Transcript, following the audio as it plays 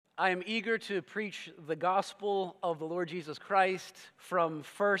I am eager to preach the gospel of the Lord Jesus Christ from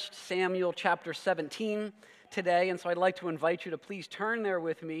 1 Samuel chapter 17 today, and so I'd like to invite you to please turn there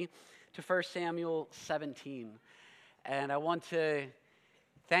with me to 1 Samuel 17. And I want to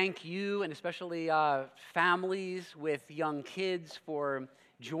thank you, and especially families with young kids, for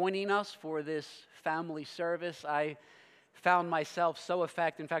joining us for this family service. I found myself so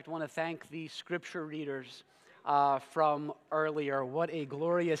affected. In fact, I want to thank the scripture readers from earlier. What a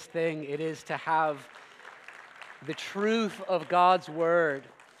glorious thing it is to have the truth of God's word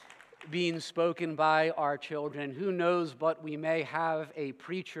being spoken by our children. Who knows but we may have a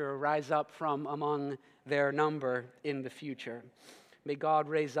preacher rise up from among their number in the future. May God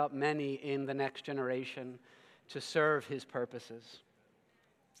raise up many in the next generation to serve his purposes.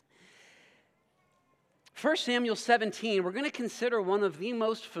 1 Samuel 17, we're going to consider one of the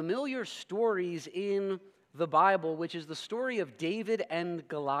most familiar stories in the Bible, which is the story of David and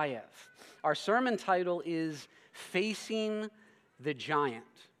Goliath. Our sermon title is Facing the Giant.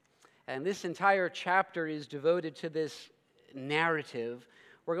 And this entire chapter is devoted to this narrative.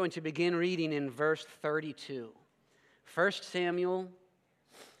 We're going to begin reading in verse 32. 1 Samuel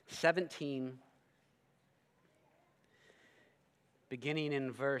 17, beginning in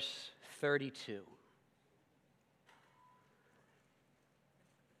verse 32.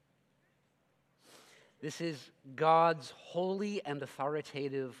 This is God's holy and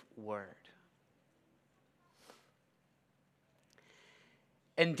authoritative word.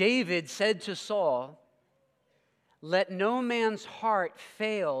 And David said to Saul, "Let no man's heart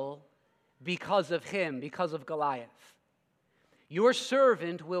fail because of him," because of Goliath. "Your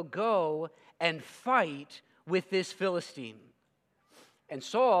servant will go and fight with this Philistine." And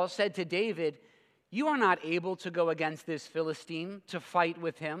Saul said to David, "You are not able to go against this Philistine to fight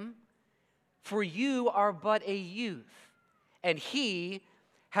with him, for you are but a youth, and he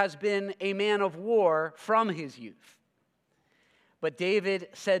has been a man of war from his youth." But David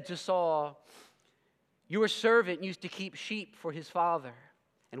said to Saul, "Your servant used to keep sheep for his father,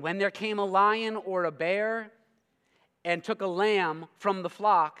 and when there came a lion or a bear and took a lamb from the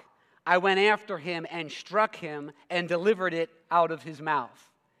flock, I went after him and struck him and delivered it out of his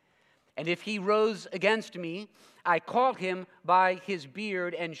mouth. And if he rose against me, I caught him by his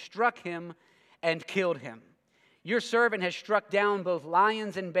beard and struck him and killed him. Your servant has struck down both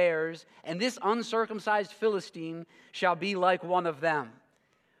lions and bears, and this uncircumcised Philistine shall be like one of them,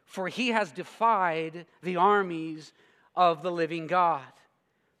 for he has defied the armies of the living God."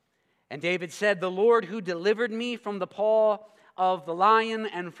 And David said, "The Lord who delivered me from the paw of the lion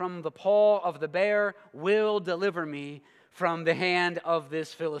and from the paw of the bear will deliver me from the hand of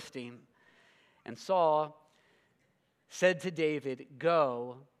this Philistine." And Saul said to David,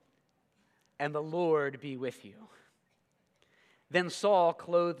 "Go, and the Lord be with you." Then Saul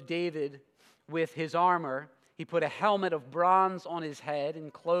clothed David with his armor. He put a helmet of bronze on his head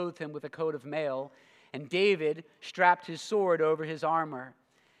and clothed him with a coat of mail. And David strapped his sword over his armor.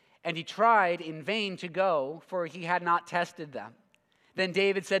 And he tried in vain to go, for he had not tested them. Then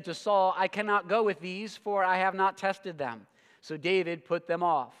David said to Saul, "I cannot go with these, for I have not tested them." So David put them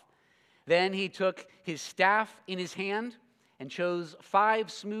off. Then he took his staff in his hand and chose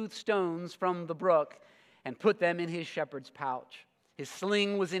 5 smooth stones from the brook and put them in his shepherd's pouch. His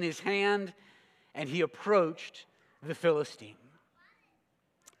sling was in his hand, and he approached the Philistine.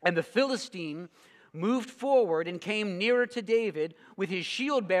 And the Philistine moved forward and came nearer to David with his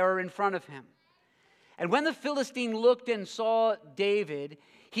shield bearer in front of him. And when the Philistine looked and saw David,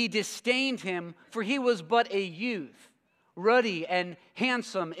 he disdained him, for he was but a youth, ruddy and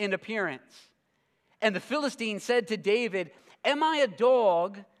handsome in appearance. And the Philistine said to David, "Am I a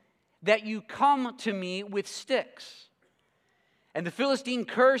dog that you come to me with sticks?" And the Philistine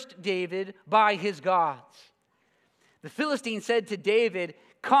cursed David by his gods. The Philistine said to David,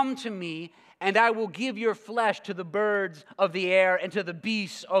 "Come to me, and I will give your flesh to the birds of the air and to the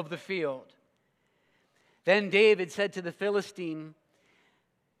beasts of the field." Then David said to the Philistine,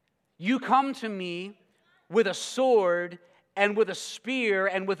 "You come to me with a sword and with a spear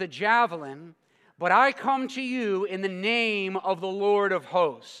and with a javelin, but I come to you in the name of the Lord of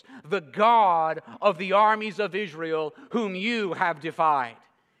hosts, the God of the armies of Israel, whom you have defied.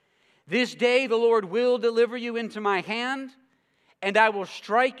 This day the Lord will deliver you into my hand, and I will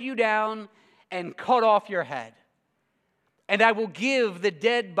strike you down and cut off your head. And I will give the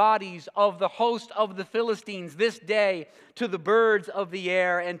dead bodies of the host of the Philistines this day to the birds of the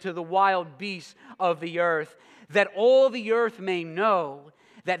air and to the wild beasts of the earth, that all the earth may know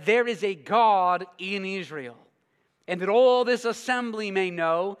that there is a God in Israel, and that all this assembly may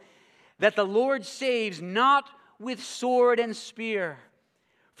know that the Lord saves not with sword and spear,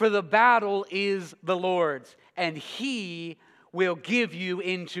 For the battle is the Lord's, and he will give you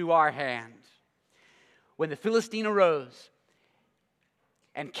into our hand." When the Philistine arose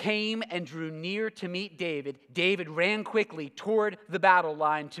and came and drew near to meet David, David ran quickly toward the battle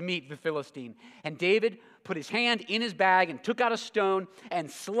line to meet the Philistine. And David put his hand in his bag and took out a stone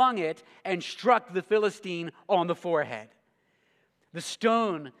and slung it and struck the Philistine on the forehead. The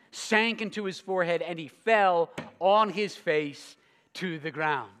stone sank into his forehead and he fell on his face to the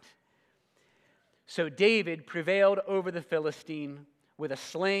ground. So David prevailed over the Philistine with a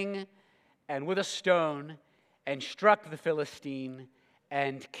sling and with a stone and struck the Philistine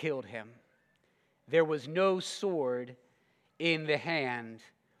and killed him. There was no sword in the hand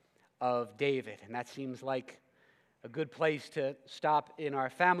of David. And that seems like a good place to stop in our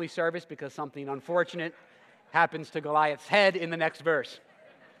family service, because something unfortunate happens to Goliath's head in the next verse.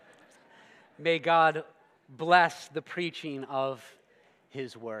 May God bless the preaching of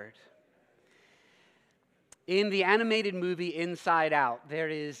his word. In the animated movie Inside Out, there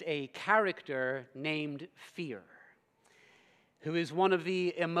is a character named Fear, who is one of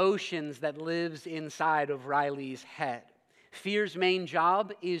the emotions that lives inside of Riley's head. Fear's main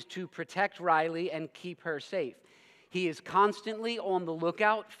job is to protect Riley and keep her safe. He is constantly on the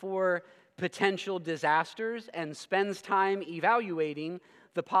lookout for potential disasters and spends time evaluating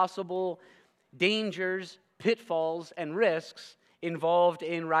the possible dangers, pitfalls, and risks involved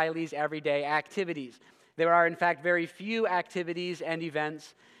in Riley's everyday activities. There are, in fact, very few activities and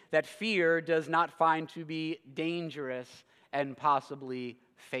events that Fear does not find to be dangerous and possibly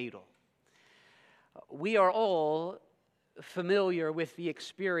fatal. We are all familiar with the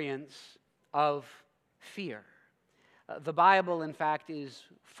experience of fear. The Bible, in fact, is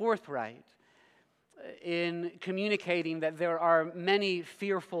forthright in communicating that there are many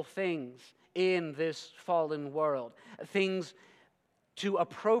fearful things in this fallen world, things to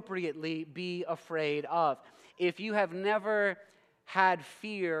appropriately be afraid of. If you have never had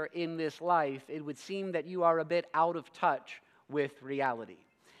fear in this life, it would seem that you are a bit out of touch with reality.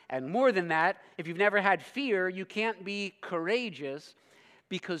 And more than that, if you've never had fear, you can't be courageous,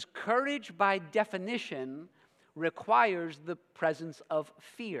 because courage, by definition, requires the presence of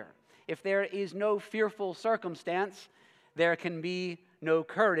fear. If there is no fearful circumstance, there can be no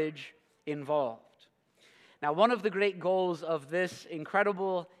courage involved. Now, one of the great goals of this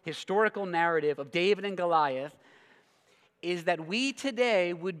incredible historical narrative of David and Goliath is that we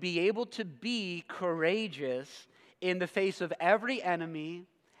today would be able to be courageous in the face of every enemy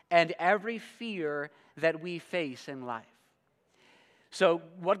and every fear that we face in life. So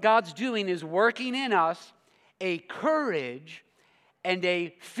what God's doing is working in us a courage and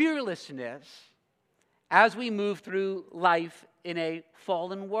a fearlessness as we move through life in a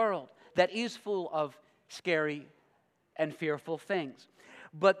fallen world that is full of scary and fearful things.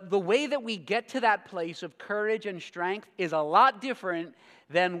 But the way that we get to that place of courage and strength is a lot different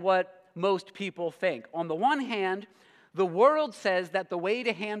than what most people think. On the one hand, the world says that the way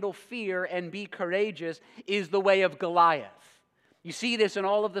to handle fear and be courageous is the way of Goliath. You see this in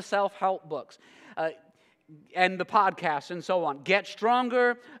all of the self-help books and the podcasts and so on. Get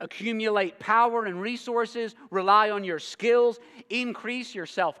stronger, accumulate power and resources, rely on your skills, increase your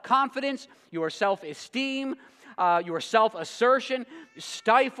self-confidence, your self-esteem, your self-assertion,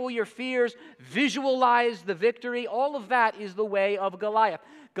 stifle your fears, visualize the victory. All of that is the way of Goliath.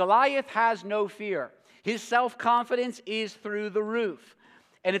 Goliath has no fear. His self-confidence is through the roof.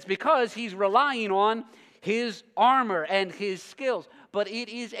 And it's because he's relying on his armor and his skills. But it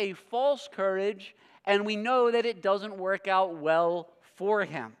is a false courage, and we know that it doesn't work out well for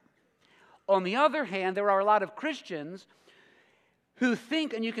him. On the other hand, there are a lot of Christians who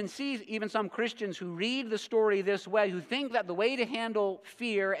think, and you can see even some Christians who read the story this way, who think that the way to handle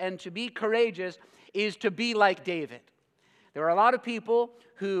fear and to be courageous is to be like David. There are a lot of people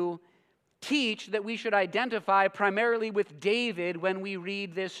who teach that we should identify primarily with David when we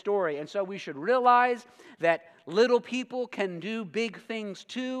read this story. And so we should realize that little people can do big things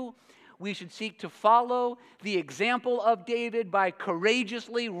too. We should seek to follow the example of David by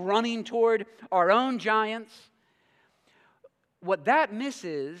courageously running toward our own giants. What that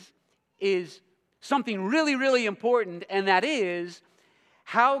misses is something really, really important, and that is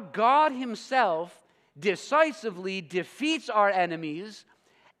how God himself decisively defeats our enemies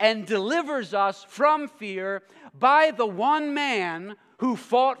and delivers us from fear by the one man who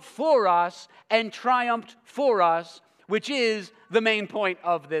fought for us and triumphed for us, which is the main point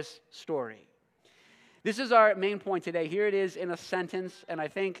of this story. This is our main point today. Here it is in a sentence, and I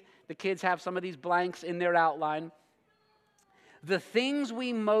think the kids have some of these blanks in their outline. The things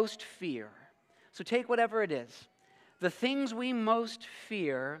we most fear. So take whatever it is. the things we most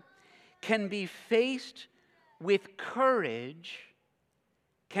fear can be faced with courage.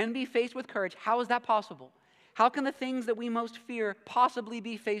 Can be faced with courage. How is that possible? How can the things that we most fear possibly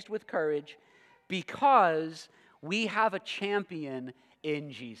be faced with courage? Because we have a champion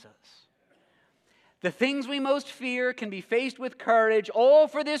in Jesus. The things we most fear can be faced with courage, all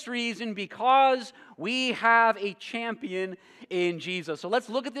for this reason, because we have a champion in Jesus. So let's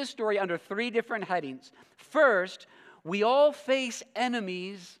look at this story under three different headings. First, we all face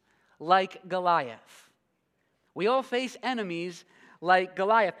enemies like Goliath. We all face enemies like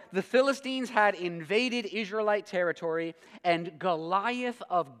Goliath. The Philistines had invaded Israelite territory, and Goliath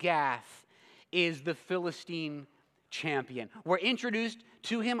of Gath is the Philistine champion. We're introduced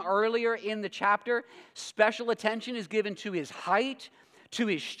to him earlier in the chapter. Special attention is given to his height, to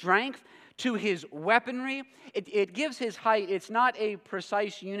his strength, to his weaponry. It gives his height. It's not a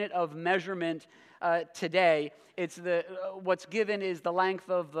precise unit of measurement today. It's what's given is the length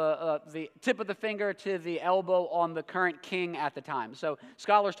of the tip of the finger to the elbow on the current king at the time. So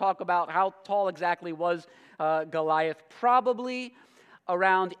scholars talk about how tall exactly was Goliath. Probably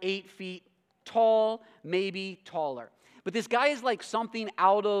around 8 feet tall, maybe taller. But this guy is like something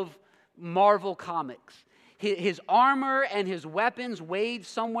out of Marvel Comics. His armor and his weapons weighed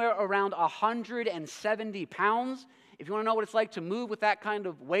somewhere around 170 pounds. If you want to know what it's like to move with that kind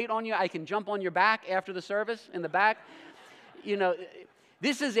of weight on you, I can jump on your back after the service in the back. You know,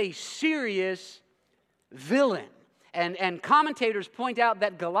 this is a serious villain. And commentators point out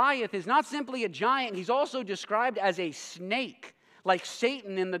that Goliath is not simply a giant, he's also described as a snake, like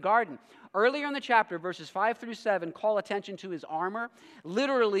Satan in the garden. Earlier in the chapter, verses 5 through 7, call attention to his armor.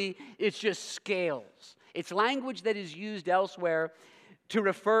 Literally, it's just scales. It's language that is used elsewhere to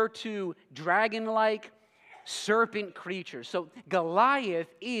refer to dragon-like, serpent creatures. So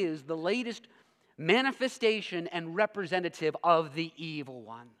Goliath is the latest manifestation and representative of the evil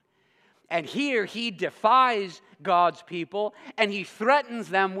one. And here he defies God's people, and he threatens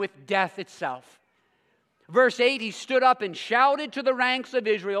them with death itself. Verse 8, he stood up and shouted to the ranks of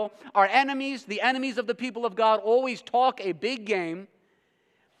Israel. Our enemies, the enemies of the people of God, always talk a big game.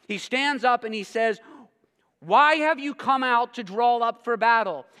 He stands up and he says, "Why have you come out to draw up for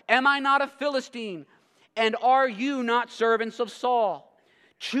battle? Am I not a Philistine? And are you not servants of Saul?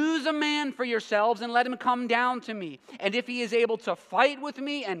 Choose a man for yourselves and let him come down to me. And if he is able to fight with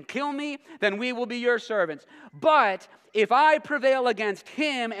me and kill me, then we will be your servants. But if I prevail against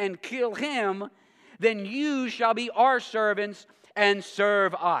him and kill him, then you shall be our servants and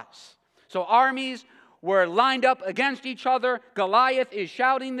serve us." So armies were lined up against each other. Goliath is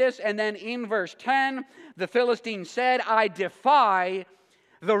shouting this. And then in verse 10, the Philistine said, "I defy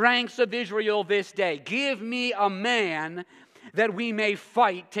the ranks of Israel this day. Give me a man that we may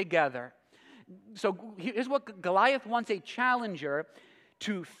fight together." So here's what Goliath wants: a challenger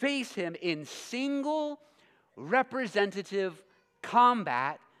to face him in single representative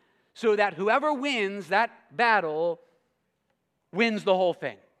combat, so that whoever wins that battle wins the whole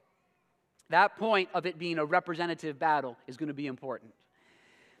thing. That point of it being a representative battle is going to be important.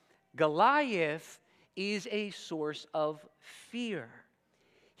 Goliath is a source of fear.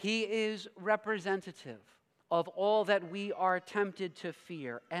 He is representative of all that we are tempted to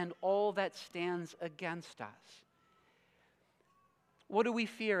fear and all that stands against us. What do we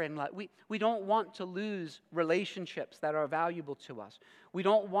fear in life? We don't want to lose relationships that are valuable to us. We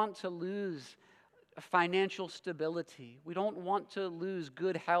don't want to lose financial stability. We don't want to lose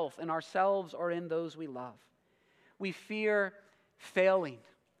good health in ourselves or in those we love. We fear failing.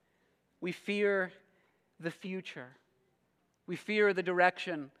 We fear the future. We fear the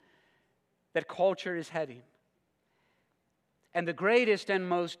direction that culture is heading. And the greatest and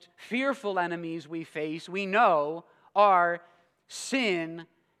most fearful enemies we face, we know, are sin,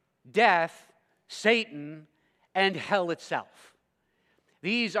 death, Satan, and hell itself.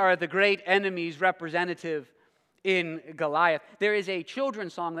 These are the great enemies representative in Goliath. There is a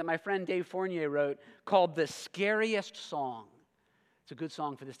children's song that my friend Dave Fournier wrote called "The Scariest Song." It's a good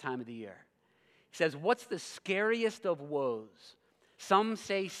song for this time of the year. He says, "What's the scariest of woes? Some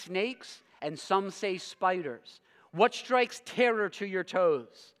say snakes and some say spiders. What strikes terror to your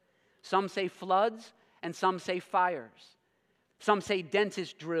toes? Some say floods and some say fires. Some say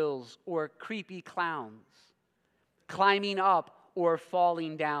dentist drills or creepy clowns, climbing up or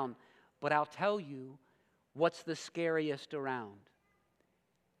falling down. But I'll tell you what's the scariest around.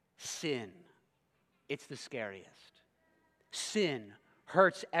 Sin. It's the scariest. Sin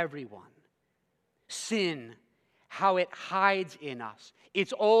hurts everyone. Sin, how it hides in us.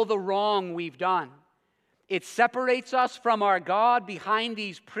 It's all the wrong we've done. It separates us from our God behind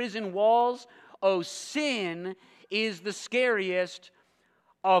these prison walls. Oh, sin is the scariest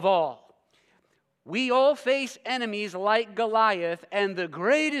of all. We all face enemies like Goliath, and the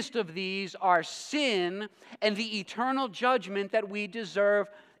greatest of these are sin and the eternal judgment that we deserve,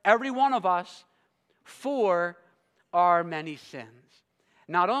 every one of us, for our many sins.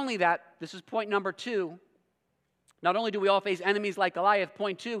 Not only that, this is point number 2. Not only do we all face enemies like Goliath,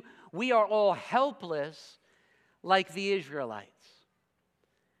 point 2, we are all helpless like the Israelites.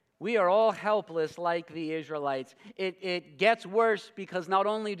 We are all helpless like the Israelites. It gets worse because not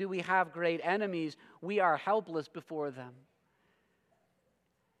only do we have great enemies, we are helpless before them.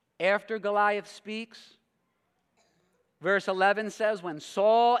 After Goliath speaks, verse 11 says, when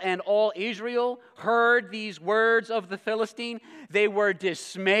Saul and all Israel heard these words of the Philistine, they were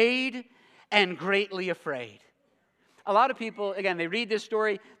dismayed and greatly afraid. A lot of people, again, they read this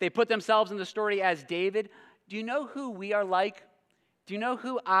story, they put themselves in the story as David. Do you know who we are like? Do you know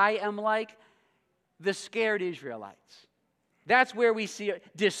who I am like? The scared Israelites. That's where we see it.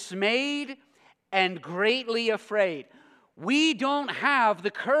 Dismayed and greatly afraid. We don't have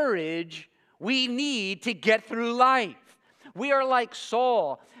the courage we need to get through life. We are like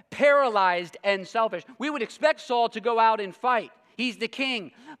Saul, paralyzed and selfish. We would expect Saul to go out and fight. He's the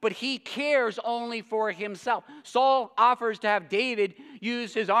king, but he cares only for himself. Saul offers to have David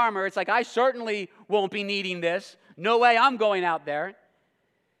use his armor. It's like, I certainly won't be needing this. No way I'm going out there.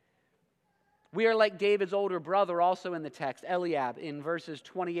 We are like David's older brother also in the text, Eliab, in verses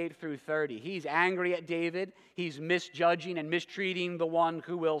 28 through 30. He's angry at David. He's misjudging and mistreating the one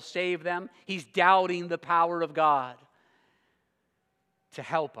who will save them. He's doubting the power of God to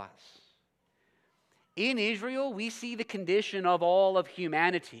help us. In Israel, we see the condition of all of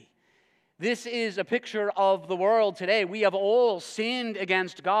humanity. This is a picture of the world today. We have all sinned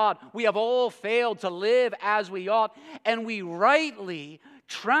against God. We have all failed to live as we ought, and we rightly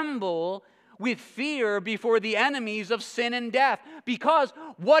tremble with fear before the enemies of sin and death. Because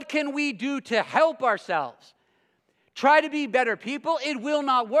what can we do to help ourselves? Try to be better people? It will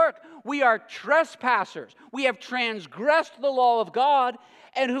not work. We are trespassers. We have transgressed the law of God,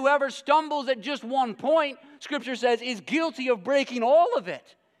 and whoever stumbles at just one point, Scripture says, is guilty of breaking all of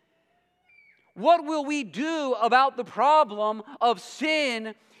it. What will we do about the problem of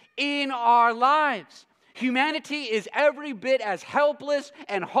sin in our lives? Humanity is every bit as helpless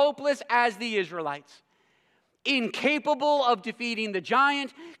and hopeless as the Israelites. Incapable of defeating the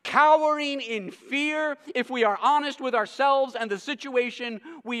giant, cowering in fear, if we are honest with ourselves and the situation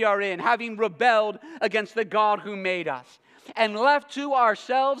we are in, having rebelled against the God who made us. And left to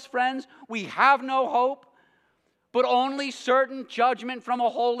ourselves, friends, we have no hope, but only certain judgment from a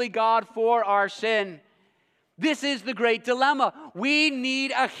holy God for our sin. This is the great dilemma. We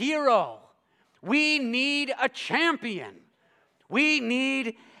need a hero. We need a champion. We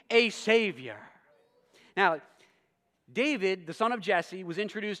need a savior. Now, David, the son of Jesse, was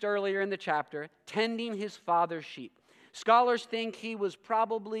introduced earlier in the chapter, tending his father's sheep. Scholars think he was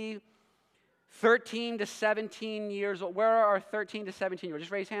probably 13 to 17 years old. Where are our 13 to 17 year olds?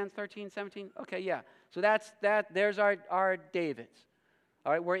 Just raise hands, 13, 17? Okay, yeah. So there's our Davids.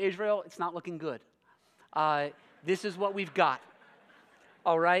 All right, we're Israel. It's not looking good. This is what we've got.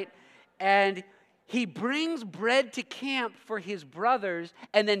 All right? And he brings bread to camp for his brothers,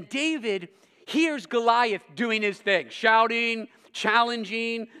 and then David hears Goliath doing his thing, shouting,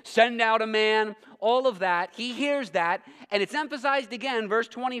 challenging, send out a man, all of that. He hears that, and it's emphasized again, verse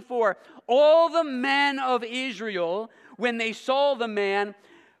 24. All the men of Israel, when they saw the man,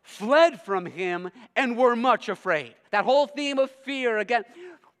 fled from him and were much afraid. That whole theme of fear again.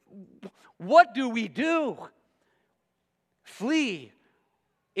 What do we do? Flee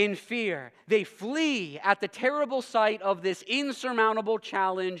in fear. They flee at the terrible sight of this insurmountable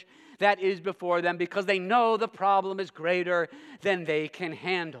challenge that is before them because they know the problem is greater than they can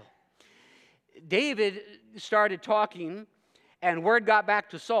handle. David started talking, and word got back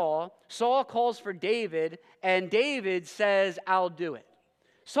to Saul. Saul calls for David, and David says, I'll do it.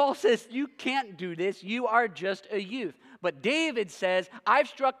 Saul says, you can't do this. You are just a youth. But David says, I've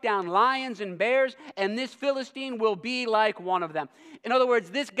struck down lions and bears, and this Philistine will be like one of them. In other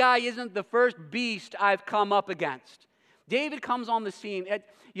words, this guy isn't the first beast I've come up against. David comes on the scene.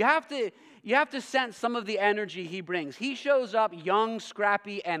 You have to sense some of the energy he brings. He shows up young,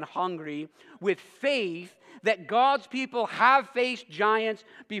 scrappy, and hungry with faith that God's people have faced giants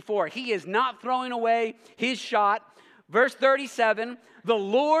before. He is not throwing away his shot. Verse 37, the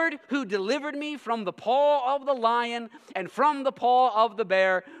Lord who delivered me from the paw of the lion and from the paw of the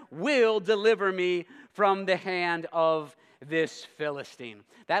bear will deliver me from the hand of this Philistine.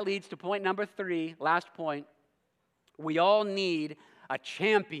 That leads to point number 3, last point. We all need a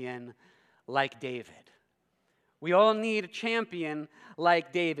champion like David. We all need a champion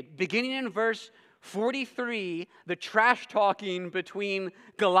like David. Beginning in verse 43, the trash talking between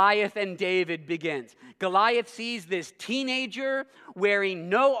Goliath and David begins. Goliath sees this teenager wearing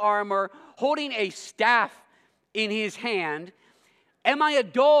no armor, holding a staff in his hand. Am I a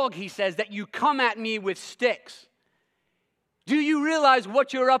dog, he says, that you come at me with sticks? Do you realize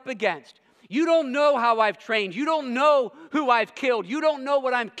what you're up against? You don't know how I've trained. You don't know who I've killed. You don't know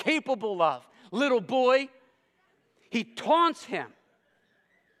what I'm capable of, little boy. He taunts him.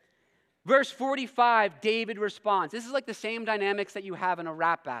 Verse 45, David responds. This is like the same dynamics that you have in a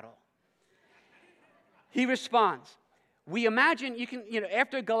rap battle. He responds. We imagine,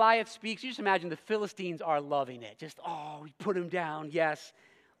 after Goliath speaks, you just imagine the Philistines are loving it. Just, we put him down, yes.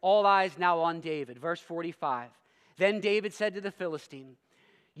 All eyes now on David. Verse 45. Then David said to the Philistine,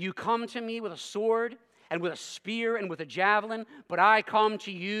 you come to me with a sword and with a spear and with a javelin, but I come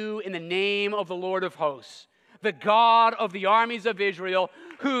to you in the name of the Lord of hosts, the God of the armies of Israel,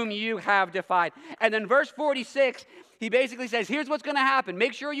 whom you have defied. And then verse 46, he basically says, here's what's going to happen.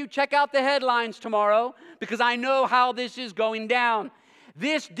 Make sure you check out the headlines tomorrow, because I know how this is going down.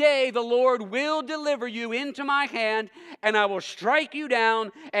 This day the Lord will deliver you into my hand, and I will strike you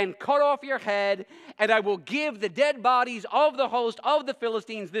down and cut off your head, and I will give the dead bodies of the host of the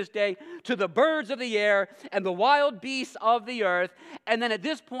Philistines this day to the birds of the air and the wild beasts of the earth. And then at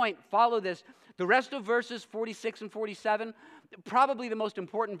this point, follow this, the rest of verses 46 and 47, probably the most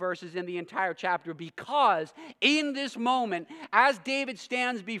important verses in the entire chapter, because in this moment, as David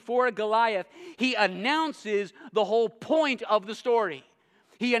stands before Goliath, he announces the whole point of the story.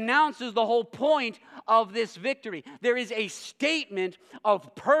 He announces the whole point of this victory. There is a statement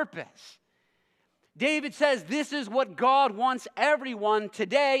of purpose. David says this is what God wants everyone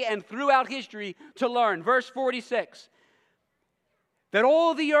today and throughout history to learn. Verse 46, that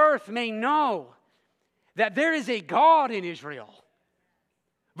all the earth may know that there is a God in Israel.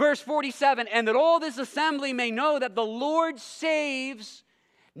 Verse 47, and that all this assembly may know that the Lord saves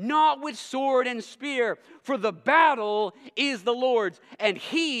not with sword and spear, for the battle is the Lord's, and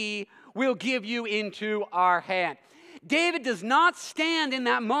he will give you into our hand. David does not stand in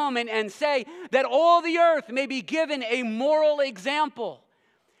that moment and say that all the earth may be given a moral example,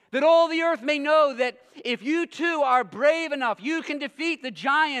 that all the earth may know that if you too are brave enough, you can defeat the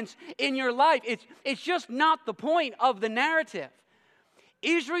giants in your life. It's just not the point of the narrative.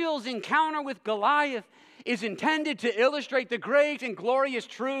 Israel's encounter with Goliath is intended to illustrate the great and glorious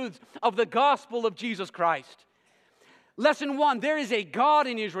truths of the gospel of Jesus Christ. Lesson 1, there is a God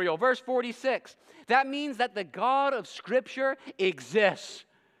in Israel. Verse 46, that means that the God of Scripture exists.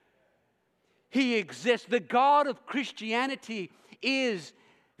 He exists. The God of Christianity is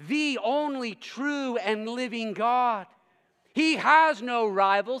the only true and living God. He has no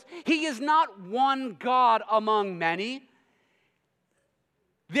rivals. He is not one God among many.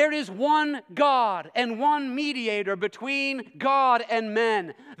 There is one God and one mediator between God and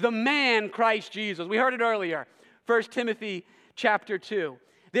men, the man Christ Jesus. We heard it earlier, 1 Timothy chapter 2.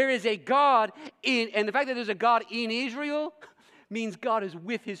 There is a God and the fact that there's a God in Israel means God is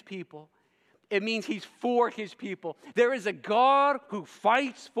with his people. It means he's for his people. There is a God who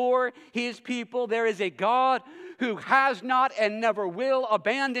fights for his people. There is a God who has not and never will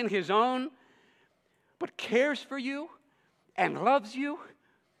abandon his own, but cares for you and loves you.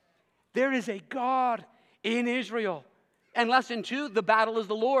 There is a God in Israel. And lesson 2, the battle is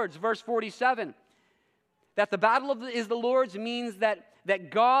the Lord's. Verse 47. That the battle is the Lord's means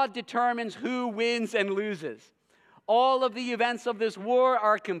that God determines who wins and loses. All of the events of this war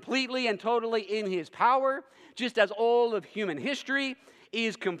are completely and totally in his power, just as all of human history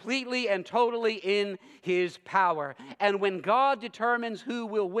is completely and totally in his power. And when God determines who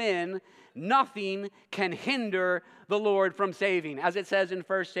will win, nothing can hinder the Lord from saving. As it says in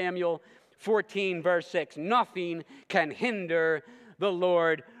 1 Samuel 14, verse 6, nothing can hinder the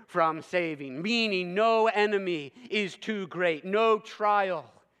Lord from saving. Meaning no enemy is too great. No trial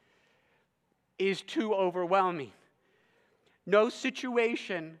is too overwhelming. No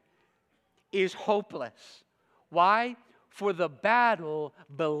situation is hopeless. Why? For the battle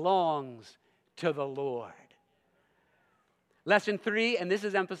belongs to the Lord. Lesson 3, and this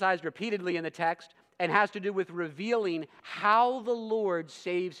is emphasized repeatedly in the text, and has to do with revealing how the Lord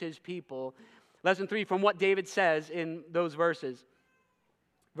saves his people. Lesson 3, from what David says in those verses.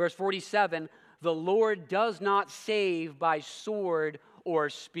 Verse 47, the Lord does not save by sword or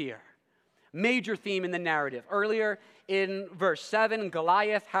spear. Major theme in the narrative. Earlier in verse 7,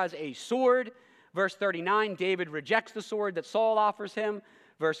 Goliath has a sword. Verse 39, David rejects the sword that Saul offers him.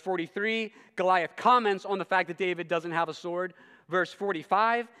 Verse 43, Goliath comments on the fact that David doesn't have a sword. Verse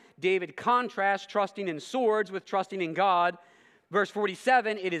 45, David contrasts trusting in swords with trusting in God. Verse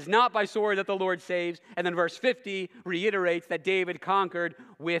 47, it is not by sword that the Lord saves. And then verse 50 reiterates that David conquered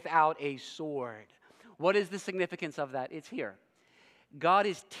without a sword. What is the significance of that? It's here. God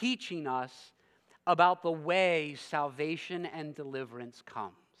is teaching us about the way salvation and deliverance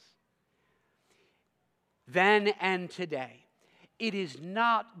comes. Then and today, it is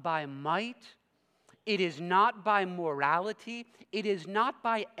not by might, it is not by morality, it is not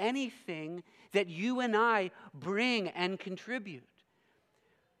by anything that you and I bring and contribute.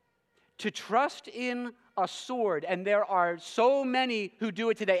 To trust in a sword, and there are so many who do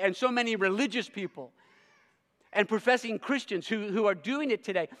it today, and so many religious people and professing Christians who are doing it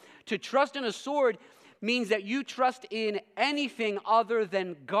today. To trust in a sword means that you trust in anything other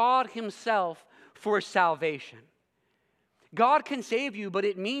than God Himself for salvation. God can save you, but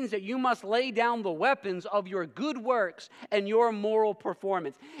it means that you must lay down the weapons of your good works and your moral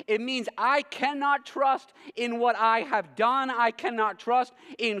performance. It means I cannot trust in what I have done. I cannot trust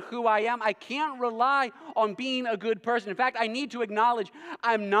in who I am. I can't rely on being a good person. In fact, I need to acknowledge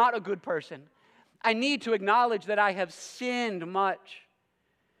I'm not a good person. I need to acknowledge that I have sinned much.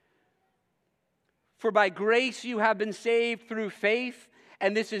 For by grace you have been saved through faith,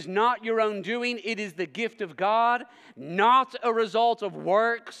 and this is not your own doing. It is the gift of God, not a result of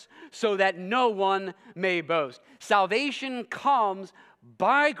works, so that no one may boast. Salvation comes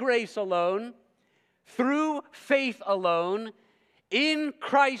by grace alone, through faith alone, in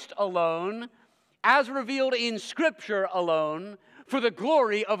Christ alone, as revealed in Scripture alone, for the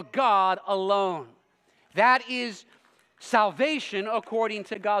glory of God alone. That is salvation according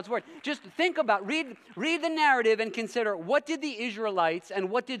to God's word. Just think about, read the narrative and consider, what did the Israelites and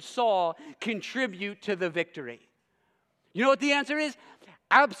what did Saul contribute to the victory? You know what the answer is?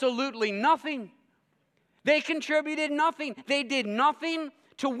 Absolutely nothing. They contributed nothing. They did nothing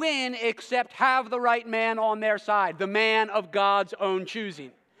to win except have the right man on their side, the man of God's own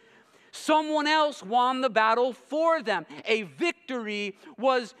choosing. Someone else won the battle for them. A victory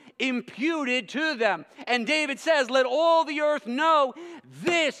was imputed to them. And David says, let all the earth know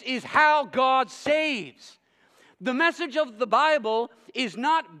this is how God saves. The message of the Bible is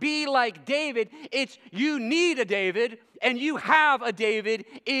not be like David. It's you need a David, and you have a David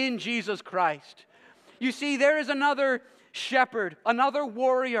in Jesus Christ. You see, there is another shepherd, another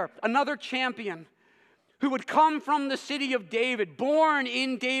warrior, another champion who would come from the city of David, born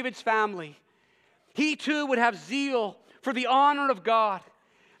in David's family. He too would have zeal for the honor of God.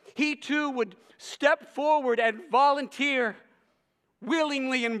 He too would step forward and volunteer,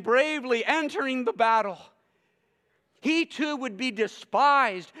 willingly and bravely entering the battle. He too would be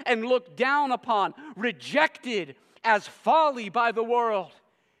despised and looked down upon, rejected as folly by the world.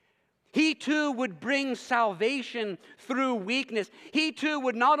 He too would bring salvation through weakness. He too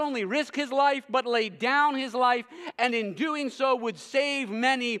would not only risk his life, but lay down his life, and in doing so would save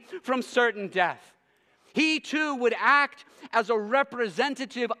many from certain death. He too would act as a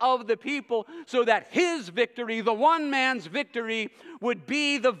representative of the people so that his victory, the one man's victory, would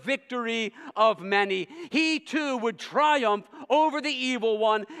be the victory of many. He too would triumph over the evil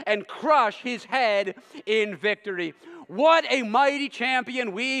one and crush his head in victory. What a mighty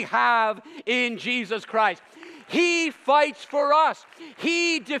champion we have in Jesus Christ. He fights for us.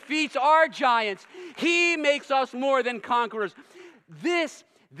 He defeats our giants. He makes us more than conquerors. This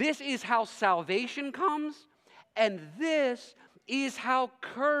is how salvation comes, and this is how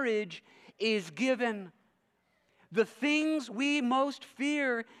courage is given. The things we most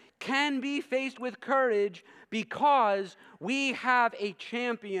fear can be faced with courage because we have a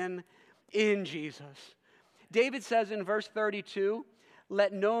champion in Jesus. David says in verse 32,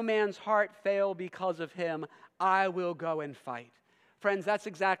 let no man's heart fail because of him. I will go and fight. Friends, that's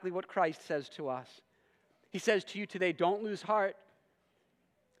exactly what Christ says to us. He says to you today, don't lose heart.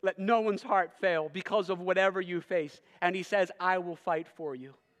 Let no one's heart fail because of whatever you face. And he says, I will fight for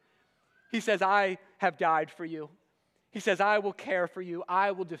you. He says, I have died for you. He says, I will care for you.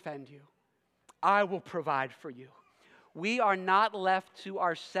 I will defend you. I will provide for you. We are not left to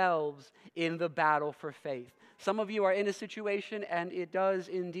ourselves in the battle for faith. Some of you are in a situation and it does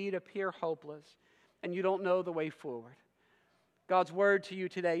indeed appear hopeless and you don't know the way forward. God's word to you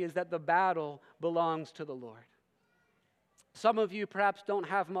today is that the battle belongs to the Lord. Some of you perhaps don't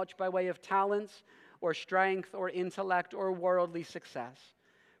have much by way of talents or strength or intellect or worldly success.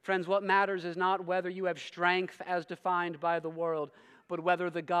 Friends, what matters is not whether you have strength as defined by the world, but whether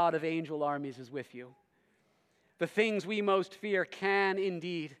the God of angel armies is with you. The things we most fear can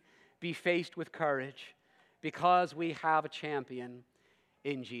indeed be faced with courage because we have a champion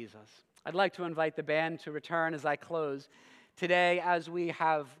in Jesus. I'd like to invite the band to return as I close. Today, as we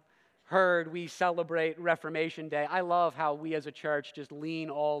have heard we celebrate Reformation Day. I love how we as a church just lean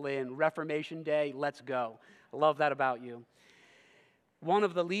all in. Reformation Day, let's go. I love that about you. One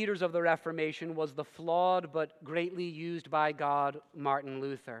of the leaders of the Reformation was the flawed but greatly used by God, Martin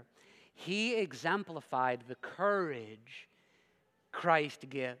Luther. He exemplified the courage Christ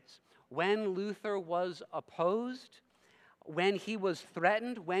gives. When Luther was opposed, when he was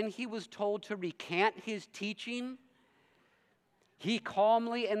threatened, when he was told to recant his teaching, he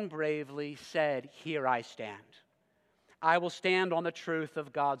calmly and bravely said, "Here I stand. I will stand on the truth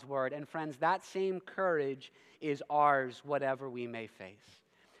of God's word." And friends, that same courage is ours, whatever we may face.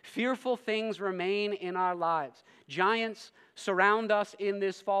 Fearful things remain in our lives. Giants surround us in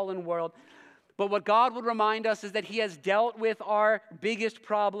this fallen world. But what God would remind us is that He has dealt with our biggest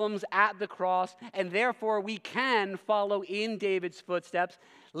problems at the cross, and therefore we can follow in David's footsteps,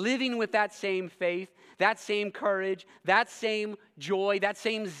 living with that same faith, that same courage, that same joy, that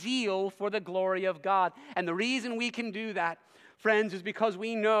same zeal for the glory of God. And the reason we can do that, friends, is because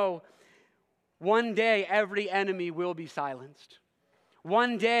we know one day every enemy will be silenced.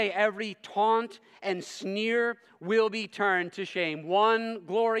 One day every taunt and sneer will be turned to shame. One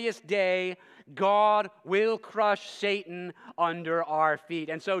glorious day, God will crush Satan under our feet.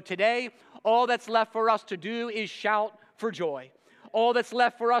 And so today, all that's left for us to do is shout for joy. All that's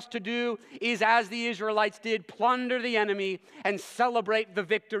left for us to do is, as the Israelites did, plunder the enemy and celebrate the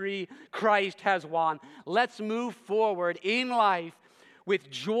victory Christ has won. Let's move forward in life with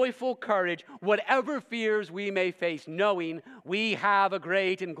joyful courage, whatever fears we may face, knowing we have a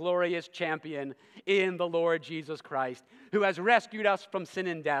great and glorious champion in the Lord Jesus Christ, who has rescued us from sin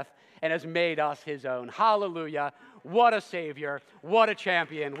and death and has made us His own. Hallelujah. What a Savior. What a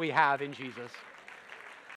champion we have in Jesus.